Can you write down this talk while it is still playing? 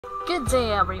Good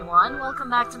day everyone, welcome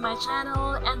back to my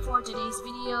channel, and for today's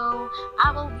video,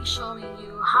 I will be showing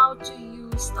you how to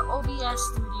use the OBS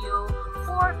Studio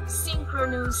for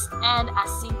synchronous and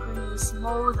asynchronous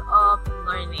mode of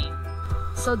learning.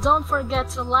 So don't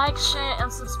forget to like, share,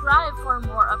 and subscribe for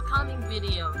more upcoming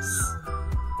videos.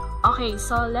 Okay,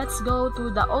 so let's go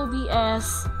to the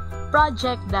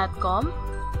obsproject.com,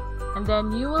 and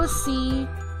then you will see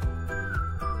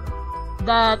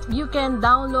that you can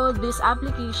download this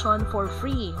application for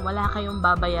free. Wala kayong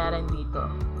babayaran dito.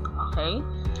 Okay?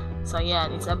 So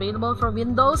yan, it's available for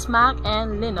Windows, Mac,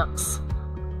 and Linux.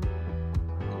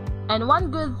 And one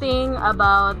good thing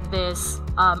about this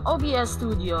OBS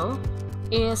Studio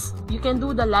is you can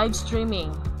do the live streaming.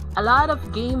 A lot of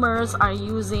gamers are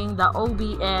using the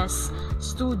OBS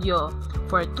Studio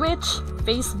for Twitch,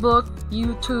 Facebook,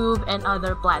 YouTube, and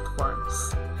other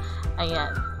platforms.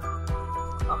 Ayan.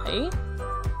 Okay?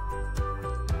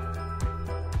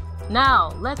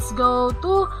 Now, let's go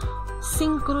to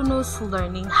synchronous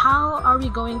learning. How are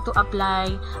we going to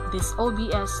apply this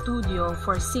OBS Studio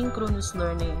for synchronous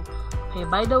learning? Okay,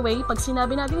 by the way, pag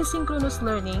sinabi natin synchronous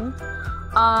learning,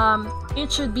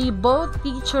 it should be both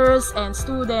teachers and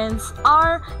students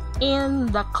are in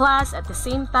the class at the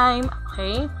same time.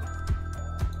 Okay?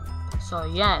 So,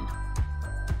 yan.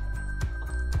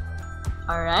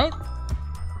 Alright?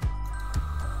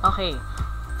 Okay.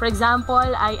 For example,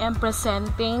 I am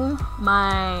presenting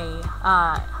my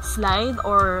slide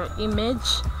or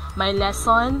image, my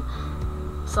lesson.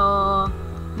 So,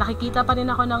 nakikita pa rin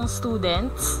ako ng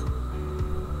students.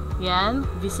 Yan,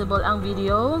 visible ang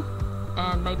video.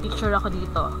 And may picture ako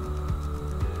dito.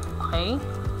 Okay?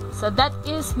 So, that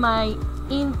is my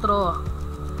intro.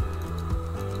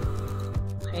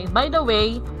 Okay, by the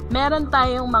way, meron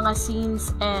tayong mga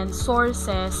scenes and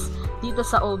sources dito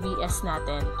sa OBS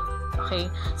natin.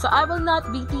 Okay, so I will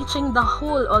not be teaching the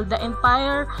whole or the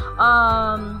entire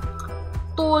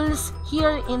tools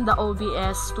here in the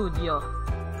OBS Studio,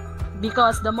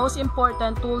 because the most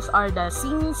important tools are the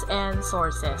scenes and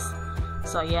sources.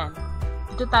 So yan,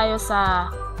 dito tayo sa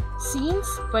scenes.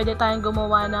 Pwede tayong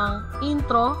gumawa ng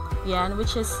intro, yan,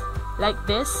 which is like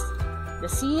this, the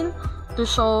scene to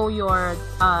show your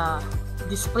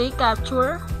display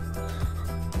capture.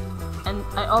 And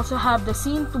I also have the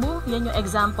scene 2. Yan yung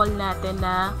example natin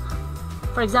na,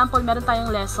 for example, meron tayong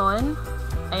lesson.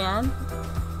 Ayan.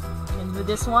 You can do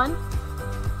this one.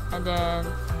 And then,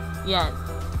 yan.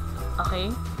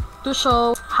 Okay. To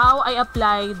show how I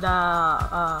apply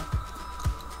the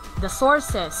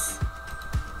sources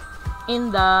in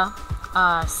the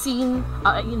scene,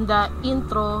 in the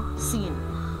intro scene.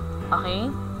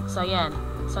 Okay. So, yan.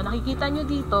 So, nakikita nyo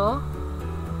dito.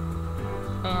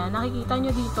 Ayan, nakikita nyo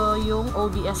dito yung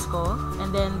OBS ko. And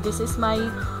then, this is my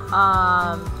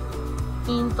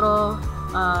intro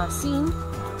scene.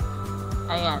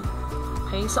 Ayan.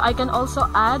 Okay, so I can also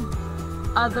add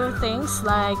other things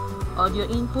like audio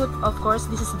input. Of course,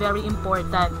 this is very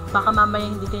important. Baka mamaya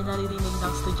hindi kayo naririnig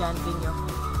ng estudyante nyo.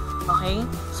 Okay?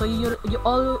 So, you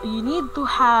need to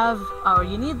have, or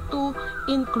you need to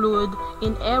include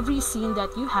in every scene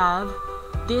that you have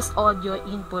this audio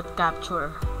input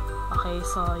capture. Okay,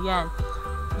 so yan.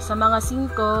 Sa mga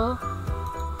scene ko,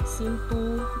 scene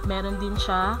 2, meron din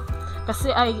siya.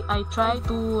 Kasi I tried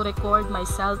to record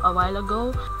myself a while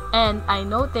ago and I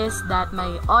noticed that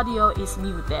my audio is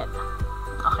muted.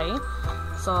 Okay?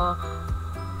 So,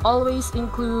 always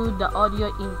include the audio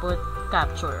input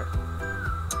capture.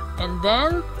 And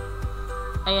then,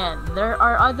 ayan, there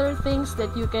are other things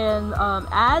that you can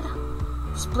add.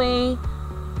 Display,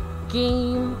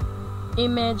 game,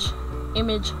 image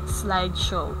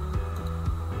slideshow.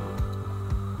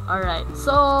 Alright,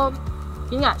 so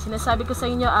yun nga, sinasabi ko sa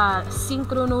inyo,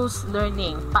 synchronous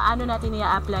learning. Paano natin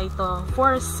i-apply ito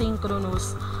for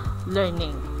synchronous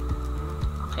learning?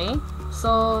 Okay,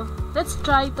 so let's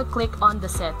try to click on the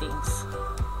settings.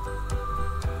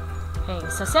 Okay,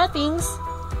 sa settings,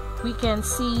 we can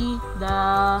see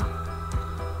the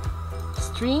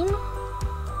stream.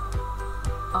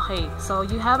 Okay, so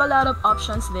you have a lot of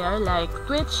options there like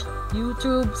Twitch,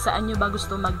 YouTube, saan nyo ba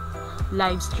gusto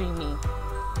mag-live streaming.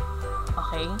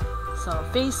 Okay, so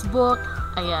Facebook,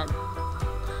 ayan.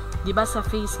 Diba sa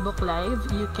Facebook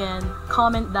Live, you can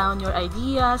comment down your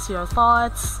ideas, your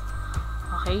thoughts.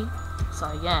 Okay, so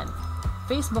ayan,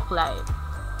 Facebook Live.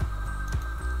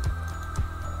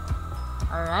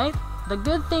 Alright. The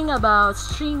good thing about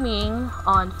streaming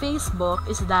on Facebook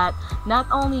is that not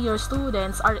only your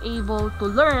students are able to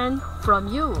learn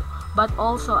from you, but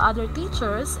also other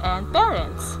teachers and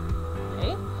parents.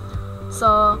 Okay?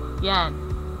 So, yan.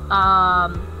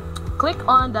 Click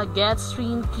on the Get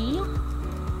Stream key.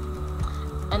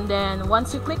 And then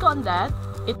once you click on that,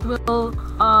 it will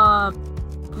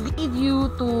lead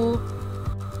you to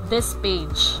this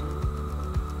page.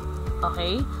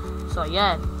 Okay, so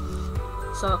yan.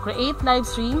 So create live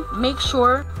stream, make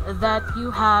sure that you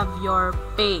have your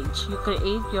page. You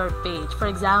create your page. For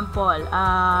example,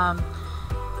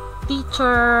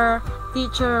 teacher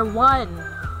 1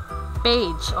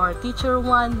 page or teacher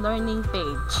 1 learning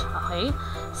page. Okay,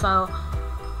 so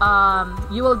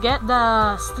you will get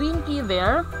the stream key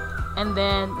there, and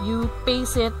then you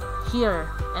paste it here,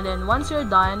 and then once you're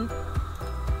done,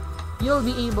 you'll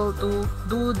be able to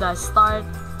do the start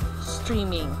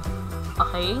streaming.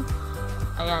 Okay,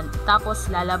 ayan, tapos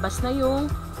lalabas na yung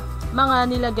mga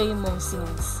nilagay mong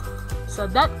scenes. So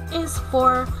that is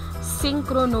for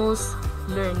synchronous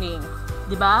learning,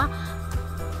 di ba?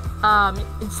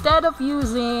 Instead of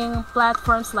using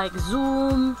platforms like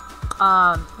Zoom,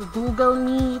 Google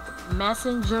Meet,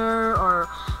 Messenger, or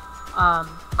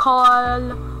call,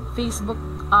 Facebook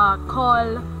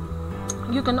call,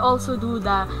 you can also do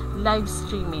the live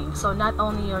streaming. So not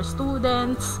only your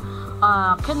students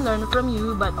can learn from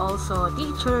you, but also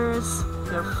teachers,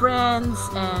 your friends,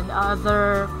 and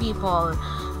other people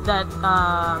that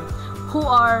who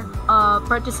are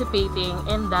participating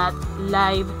in that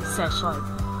live session.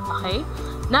 Okay,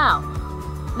 now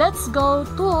let's go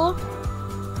to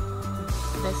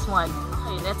this one.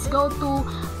 Okay, let's go to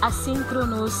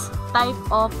asynchronous type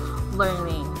of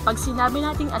learning. Pag sinabi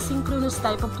nating asynchronous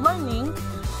type of learning,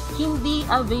 hindi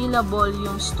available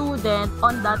yung student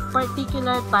on that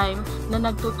particular time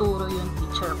na nagtuturo yung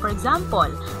teacher. For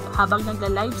example, habang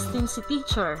nagla-live stream si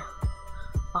teacher,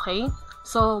 okay,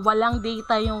 so walang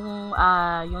data yung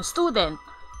student.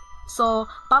 So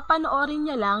papanoorin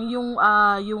niya lang yung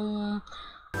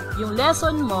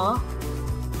lesson mo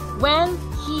when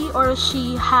he or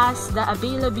she has the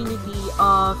availability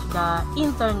of the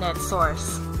internet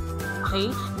source.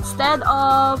 Okay, instead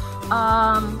of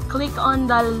click on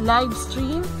the live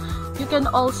stream, you can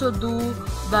also do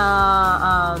the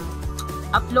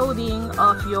uploading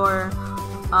of your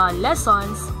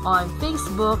lessons on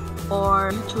Facebook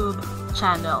or YouTube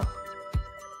channel.